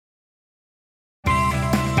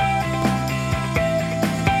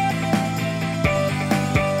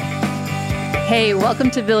Hey, welcome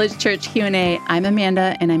to Village Church Q&A. I'm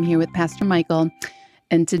Amanda, and I'm here with Pastor Michael.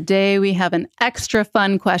 And today we have an extra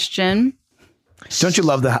fun question. Don't you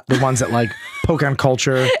love the ones that like poke on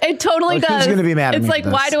culture? It totally does. Who's going to be mad at me? It's like,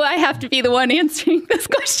 why do I have to be the one answering this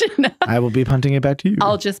question? I will be punting it back to you.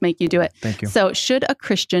 I'll just make you do it. Thank you. So, should a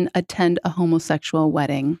Christian attend a homosexual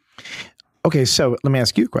wedding? Okay, so let me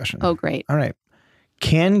ask you a question. Oh, great. All right.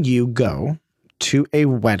 Can you go to a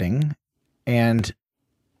wedding and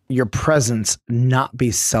your presence not be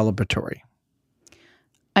celebratory?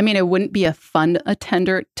 I mean, it wouldn't be a fun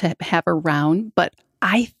attender to have around, but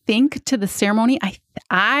I think to the ceremony,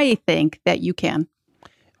 I think that you can.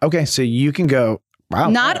 Okay, so you can go. Wow.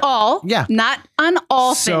 Not all. Yeah. Not on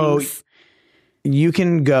all things. You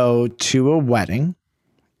can go to a wedding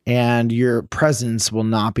and your presence will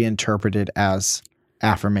not be interpreted as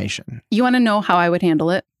affirmation. You want to know how I would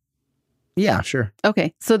handle it? Yeah, sure.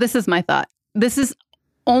 Okay, so this is my thought. This is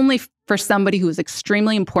only for somebody who is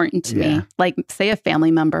extremely important to me, like say a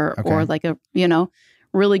family member or like a,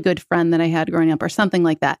 really good friend that I had growing up or something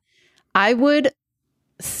like that. I would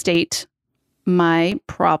state my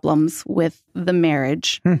problems with the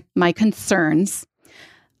marriage, my concerns.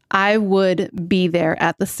 I would be there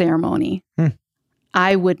at the ceremony.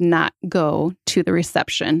 I would not go to the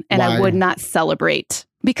reception and I would not celebrate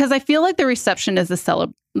because I feel like the reception is the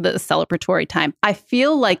celebratory time. I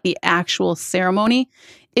feel like the actual ceremony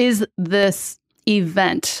is this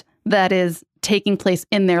event that is taking place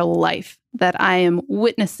in their life that I am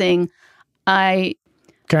witnessing. Can I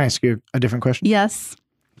ask you a different question? Yes.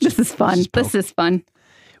 This is fun. This is fun.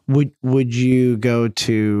 Would you go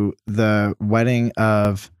to the wedding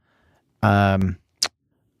of an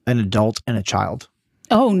adult and a child?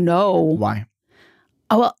 Oh, no. Why?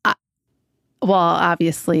 Oh, well,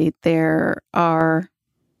 obviously there are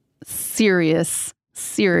serious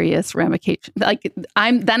ramifications. Like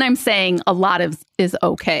I'm saying a lot is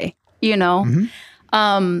okay, I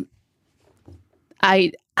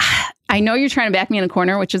know you're trying to back me in a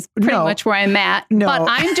corner, which is pretty much where I'm at. No. But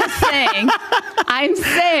I'm just saying,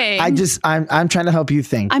 I'm trying to help you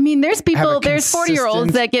think. I mean, there's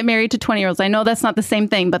 40-year-olds that get married to 20-year-olds. I know that's not the same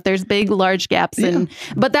thing, but there's big, large gaps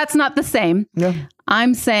but that's not the same. Yeah.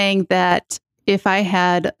 I'm saying that if I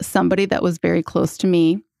had somebody that was very close to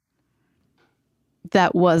me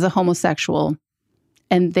that was a homosexual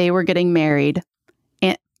and they were getting married,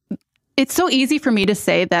 and it's so easy for me to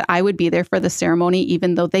say that I would be there for the ceremony,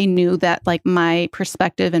 even though they knew that like my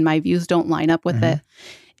perspective and my views don't line up with it.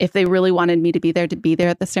 If they really wanted me to be there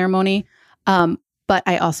at the ceremony. But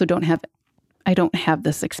I also don't have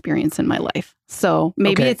this experience in my life. So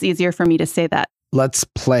maybe it's easier for me to say that. Let's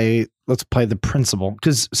play the principle.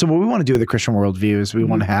 So what we want to do with the Christian worldview is we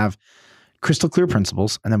want to have crystal clear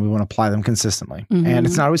principles, and then we want to apply them consistently. And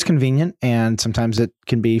it's not always convenient, and sometimes it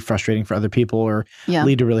can be frustrating for other people or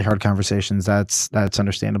lead to really hard conversations. That's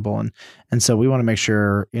understandable. And so we want to make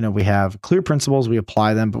sure, we have clear principles, we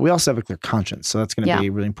apply them, but we also have a clear conscience. So that's going to be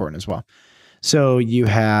really important as well. So you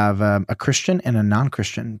have a Christian and a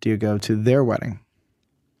non-Christian. Do you go to their wedding?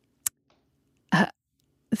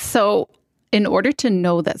 So in order to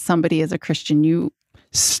know that somebody is a Christian,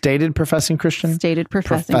 stated professing Christian? Stated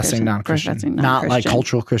professing non-Christian. Not like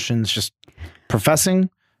cultural Christians, just professing,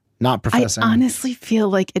 not professing. I honestly feel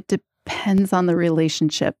like it depends on the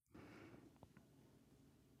relationship.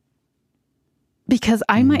 Because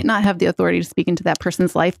I might not have the authority to speak into that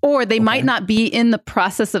person's life, or they might not be in the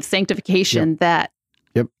process of sanctification that.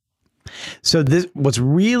 Yep. So what's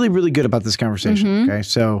really, really good about this conversation, okay?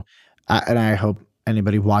 So, and I hope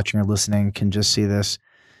anybody watching or listening can just see this.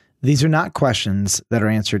 These are not questions that are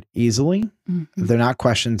answered easily. They're not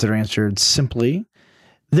questions that are answered simply.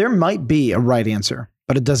 There might be a right answer,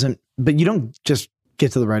 but you don't just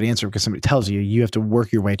get to the right answer because somebody tells you. You have to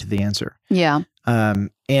work your way to the answer. Yeah.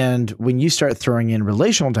 And when you start throwing in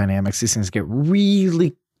relational dynamics, these things get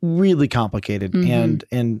really, really complicated.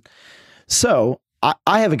 And so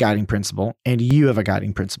I have a guiding principle and you have a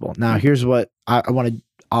guiding principle. Now, here's what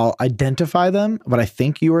I'll identify them, what I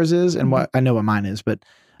think yours is and what I know what mine is, but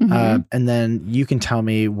and then you can tell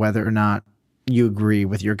me whether or not you agree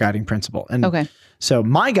with your guiding principle. And so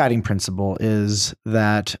my guiding principle is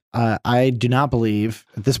that I do not believe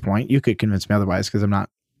at this point, you could convince me otherwise because I'm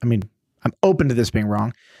open to this being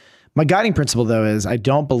wrong. My guiding principle, though, is I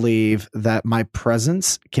don't believe that my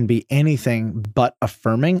presence can be anything but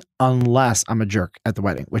affirming unless I'm a jerk at the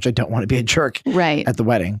wedding, which I don't want to be a jerk at the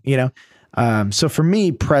wedding, So for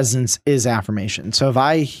me, presence is affirmation. So if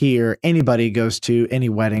I hear anybody goes to any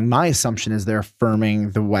wedding, my assumption is they're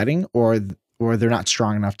affirming the wedding or or they're not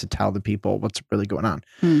strong enough to tell the people what's really going on.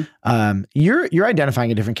 You're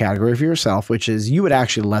identifying a different category for yourself, which is you would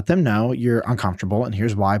actually let them know you're uncomfortable and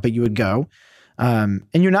here's why, but you would go. And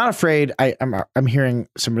you're not afraid. I'm hearing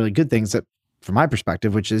some really good things that, from my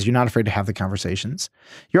perspective, which is you're not afraid to have the conversations.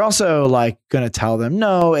 You're also like going to tell them,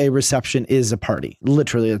 no, a reception is a party.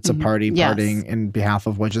 Literally, it's a party, partying in behalf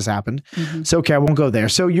of what just happened. So, okay, I won't go there.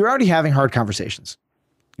 So you're already having hard conversations.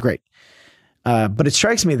 Great. But it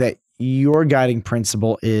strikes me that your guiding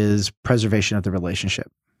principle is preservation of the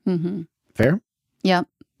relationship. Fair? Yeah,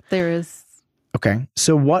 there is. Okay.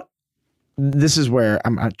 So this is where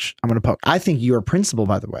I'm going to poke. I think your principle,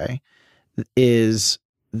 by the way, is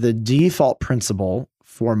the default principle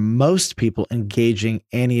for most people engaging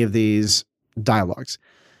any of these dialogues.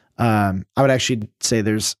 I would actually say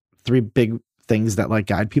there's 3 big things that like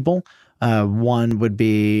guide people. One would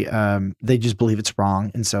be they just believe it's wrong,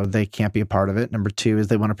 and so they can't be a part of it. Number 2 is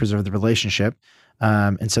they want to preserve the relationship.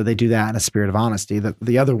 And so they do that in a spirit of honesty.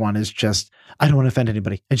 The other one is just, I don't want to offend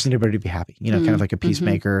anybody. I just need everybody to be happy, kind of like a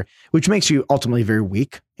peacemaker, which makes you ultimately very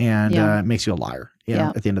weak and makes you a liar,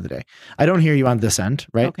 at the end of the day. I don't hear you on this end,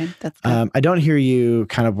 right? Okay, that's good. I don't hear you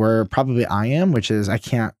kind of where probably I am, which is I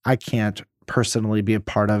can't personally be a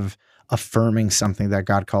part of affirming something that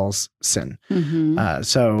God calls sin.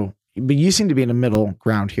 But you seem to be in a middle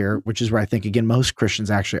ground here, which is where I think, again, most Christians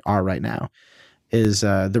actually are right now, is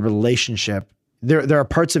the relationship. There are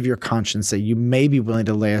parts of your conscience that you may be willing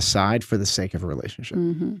to lay aside for the sake of a relationship.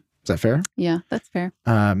 Is that fair? Yeah, that's fair.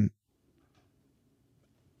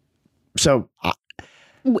 So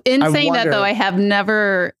in saying that, though, I have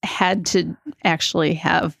never had to actually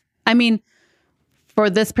have, for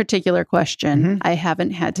this particular question, I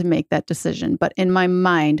haven't had to make that decision. But in my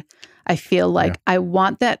mind, I feel like I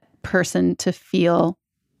want that person to feel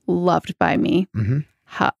loved by me.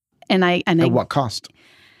 At what cost?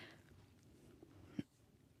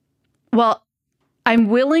 Well, I'm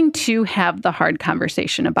willing to have the hard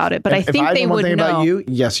conversation about it, but I think they would know. About you,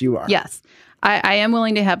 yes, you are. Yes, I am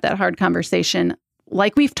willing to have that hard conversation.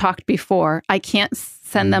 Like we've talked before, I can't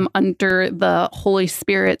send them under the Holy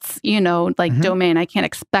Spirit's, domain. I can't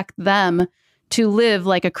expect them to live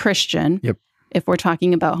like a Christian. If we're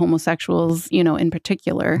talking about homosexuals, in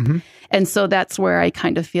particular. And so that's where I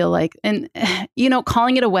kind of feel like, and,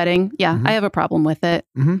 calling it a wedding, I have a problem with it.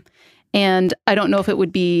 And I don't know if it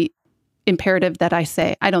would be imperative that I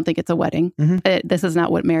say, I don't think it's a wedding. This is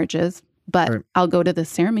not what marriage is, but I'll go to the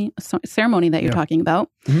ceremony that you're talking about.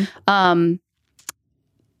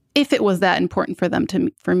 If it was that important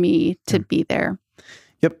for me to be there.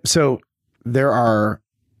 Yep. So there are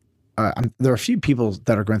a few people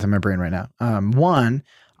that are going through my brain right now. One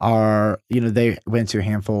are, they went to a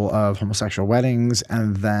handful of homosexual weddings,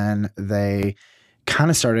 and then they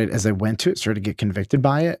kind of started to get convicted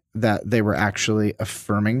by it, that they were actually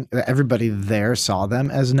affirming, that everybody there saw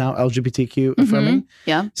them as now LGBTQ affirming.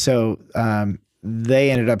 Yeah. So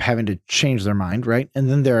they ended up having to change their mind, right? And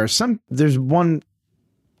then there's one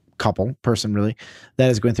person really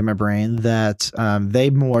that is going through my brain that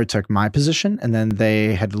they more took my position, and then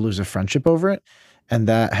they had to lose a friendship over it, and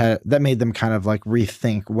that made them kind of like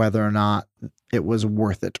rethink whether or not it was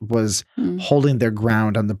worth it, was holding their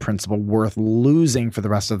ground on the principle worth losing for the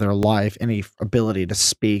rest of their life any ability to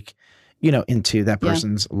speak into that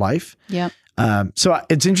person's life. So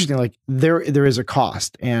it's interesting, like there is a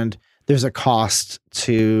cost, and there's a cost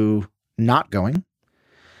to not going,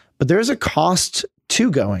 but there's a cost to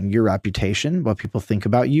going, your reputation, what people think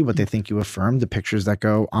about you, what they think you affirm, the pictures that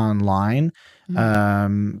go online,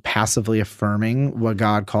 passively affirming what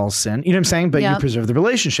God calls sin. You know what I'm saying? But you preserve the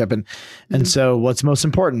relationship. And so what's most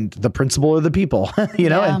important, the principle or the people,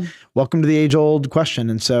 and welcome to the age old question.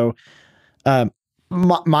 And so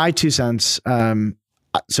my 2 cents,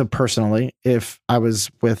 so personally, if I was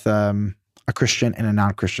with a Christian and a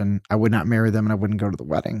non-Christian, I would not marry them, and I wouldn't go to the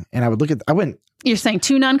wedding. And I would look at, You're saying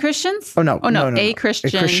 2 non-Christians? Oh, no. A Christian.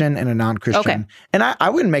 A Christian and a non-Christian. Okay. And I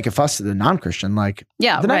wouldn't make a fuss to the non-Christian. Like,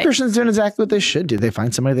 the non-Christian's doing exactly what they should do. They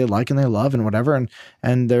find somebody they like and they love and whatever.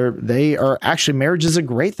 And they are actually, marriage is a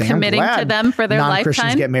great thing. Committing to them for their non-Christians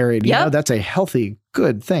lifetime. Get married. That's a healthy,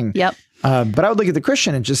 good thing. But I would look at the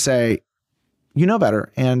Christian and just say, you know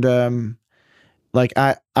better. And I'm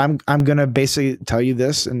going to basically tell you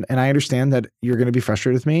this, and I understand that you're going to be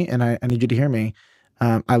frustrated with me, and I need you to hear me.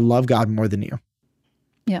 I love God more than you.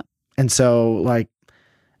 And so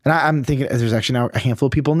I'm thinking there's actually now a handful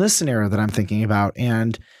of people in this scenario that I'm thinking about.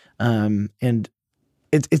 And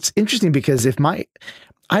it's interesting because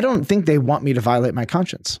I don't think they want me to violate my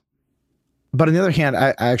conscience. But on the other hand,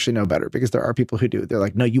 I actually know better because there are people who do. They're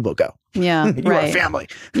like, no, you will go. Yeah. You are family.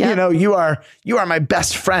 Yep. You know, you are my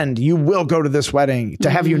best friend. You will go to this wedding. To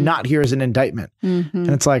have you not here is an indictment. And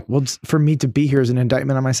it's like, well, for me to be here is an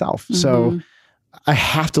indictment on myself. So I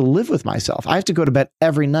have to live with myself. I have to go to bed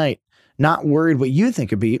every night, not worried what you think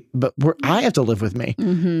it'd be, but I have to live with me.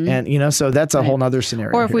 And, you know, so that's a whole nother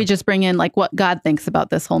scenario. Or if we just bring in like what God thinks about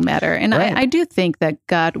this whole matter. And I do think that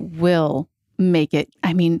God will make it.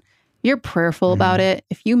 I mean, you're prayerful about it.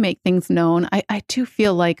 If you make things known, I do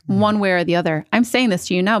feel like one way or the other, I'm saying this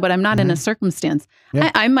to you now, but I'm not in a circumstance.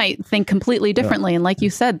 I might think completely differently. And like you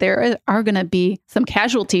said, there are going to be some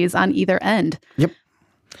casualties on either end. Yep.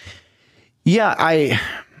 Yeah. I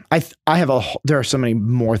have there are so many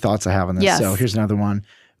more thoughts I have on this. Yes. So here's another one.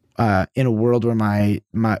 In a world where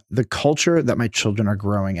the culture that my children are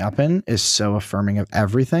growing up in is so affirming of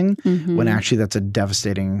everything, when actually that's a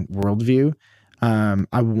devastating worldview.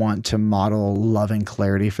 I want to model love and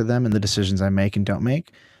clarity for them in the decisions I make and don't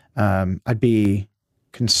make. I'd be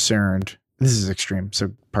concerned. This is extreme,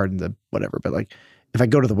 so pardon the whatever, but like if I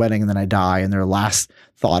go to the wedding and then I die and their last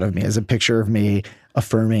thought of me is a picture of me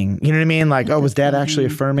affirming, you know what I mean? Like, oh, was dad actually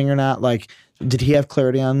affirming or not? Like, did he have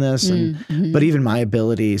clarity on this? And, but even my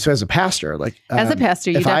ability. So as a pastor, like as a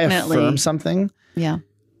pastor, you if definitely I affirm something,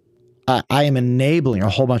 I am enabling a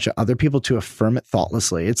whole bunch of other people to affirm it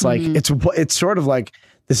thoughtlessly. It's like, it's sort of like,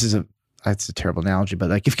 it's a terrible analogy, but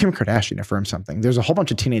like if Kim Kardashian affirms something, there's a whole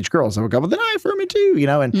bunch of teenage girls that will go, well, then I affirm it too, you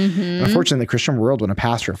know? And unfortunately in the Christian world, when a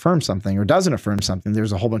pastor affirms something or doesn't affirm something,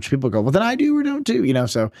 there's a whole bunch of people who go, well, then I do or don't do, you know?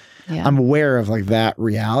 So I'm aware of like that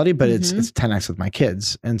reality, but it's 10x with my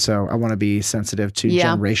kids. And so I want to be sensitive to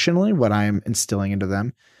generationally what I'm instilling into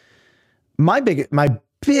them. My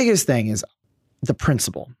biggest thing is the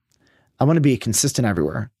principle. I want to be consistent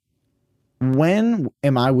everywhere. When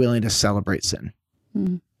am I willing to celebrate sin?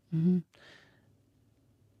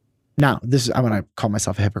 Now, I'm going to call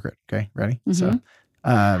myself a hypocrite. Okay, ready? So,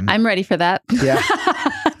 I'm ready for that. Yeah.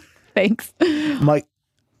 Thanks.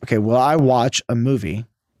 Okay, well, I watch a movie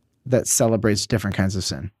that celebrates different kinds of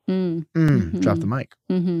sin. Drop the mic.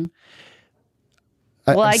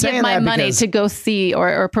 Well, I give my money to go see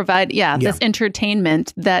or provide, this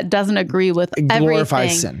entertainment that doesn't agree with everything.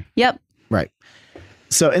 Glorifies sin. Yep. Right.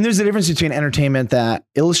 So, and there's a difference between entertainment that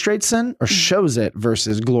illustrates sin or shows it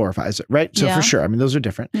versus glorifies it, right? So for sure, I mean, those are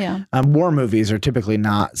different. Yeah. War movies are typically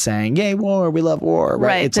not saying, yay, war, we love war,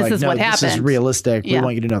 right? It's this like, is no, what happened. This is realistic. We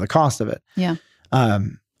want you to know the cost of it. Yeah.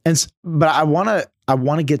 But I want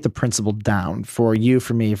to get the principle down for you,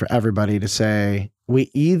 for me, for everybody to say, we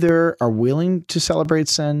either are willing to celebrate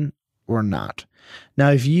sin or not. Now,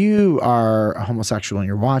 if you are a homosexual and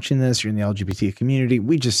you're watching this, you're in the LGBT community,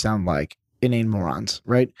 we just sound like inane morons,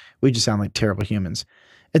 right? We just sound like terrible humans.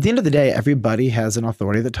 At the end of the day, everybody has an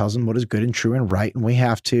authority that tells them what is good and true and right, and we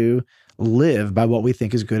have to live by what we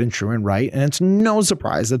think is good and true and right. And it's no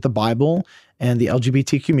surprise that the Bible and the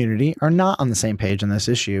LGBT community are not on the same page on this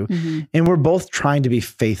issue. And we're both trying to be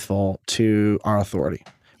faithful to our authority.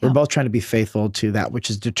 We're both trying to be faithful to that which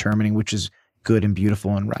is determining which is good and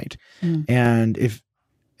beautiful and right.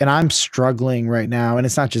 And I'm struggling right now, and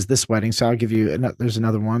it's not just this wedding. So I'll give you, there's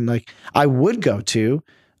another one. Like I would go to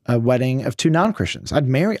a wedding of two non-Christians. I've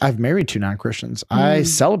married two non-Christians. I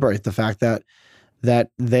celebrate the fact that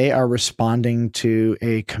they are responding to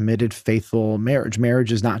a committed, faithful marriage.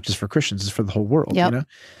 Marriage is not just for Christians; it's for the whole world. You know,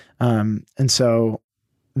 and so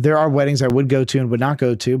there are weddings I would go to and would not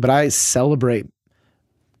go to, but I celebrate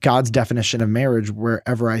God's definition of marriage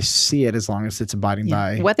wherever I see it, as long as it's abiding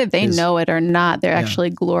by whether they know it or not. They're actually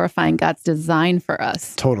glorifying God's design for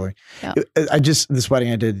us. Totally. Yeah. This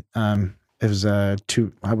wedding I did. It was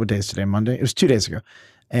what day is today? Monday. It was 2 days ago,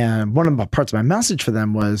 and one of the parts of my message for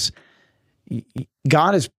them was,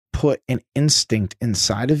 God has put an instinct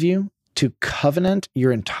inside of you to covenant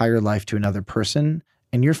your entire life to another person,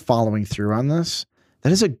 and you're following through on this.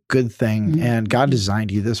 That is a good thing, and God designed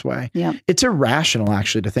you this way. Yeah. It's irrational,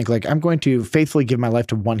 actually, to think like, I'm going to faithfully give my life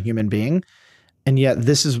to one human being, and yet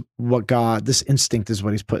this instinct is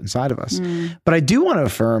what he's put inside of us. But I do want to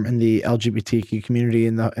affirm in the LGBTQ community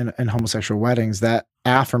and homosexual weddings that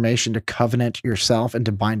affirmation to covenant yourself and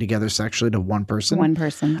to bind together sexually to one person.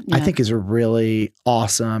 I think is a really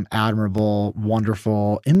awesome, admirable,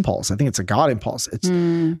 wonderful impulse. I think it's a God impulse.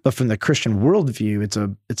 But from the Christian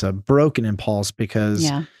worldview, it's a broken impulse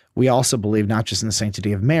because we also believe not just in the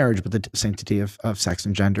sanctity of marriage, but the sanctity of sex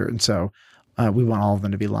and gender. And so we want all of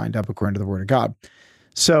them to be lined up according to the Word of God.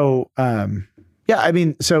 So,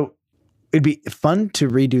 so it'd be fun to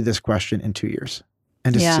redo this question in 2 years.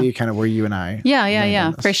 and to see kind of where you and I.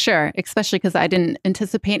 Yeah, for sure. Especially because I didn't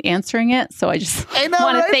anticipate answering it. So I just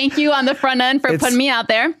want to thank you on the front end for putting me out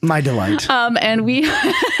there. My delight. And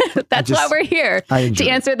that's why we're here, to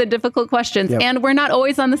answer the difficult questions. Yep. And we're not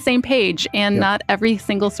always on the same page, and not every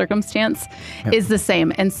single circumstance is the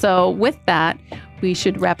same. And so with that, we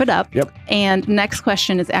should wrap it up. Yep. And next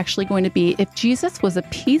question is actually going to be, if Jesus was a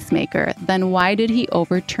peacemaker, then why did he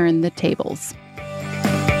overturn the tables?